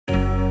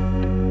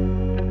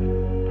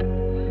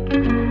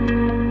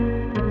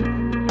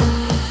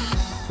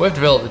We've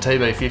developed the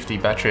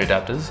TB50 battery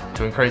adapters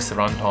to increase the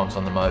run times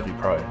on the MōVI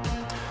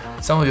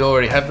Pro. Some of you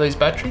already have these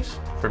batteries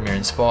from your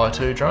Inspire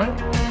 2 drone.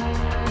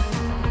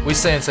 We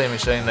CNC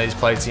machine these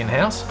plates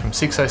in-house from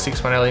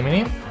 6061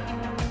 aluminium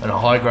and a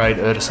high-grade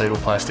ertacetal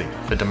plastic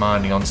for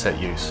demanding on-set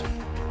use.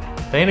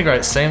 They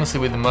integrate seamlessly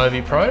with the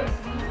MōVI Pro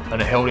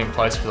and are held in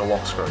place with a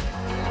lock screw.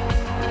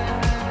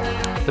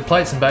 The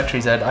plates and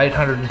batteries add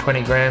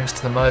 820 grams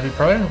to the MōVI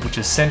Pro, which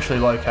is centrally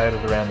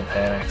located around the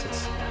pan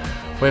axis.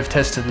 We've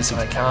tested this in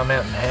a car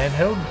mountain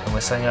handheld and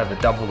we're seeing over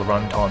double the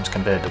run times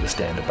compared to the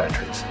standard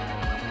batteries.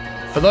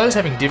 For those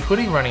having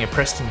difficulty running a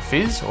Preston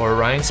Fizz or a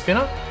rain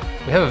spinner,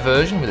 we have a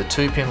version with a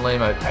 2-pin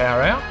Lemo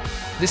power out.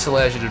 This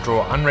allows you to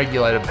draw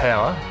unregulated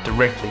power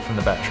directly from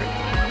the battery.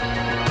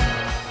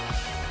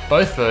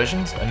 Both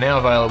versions are now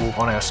available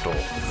on our store.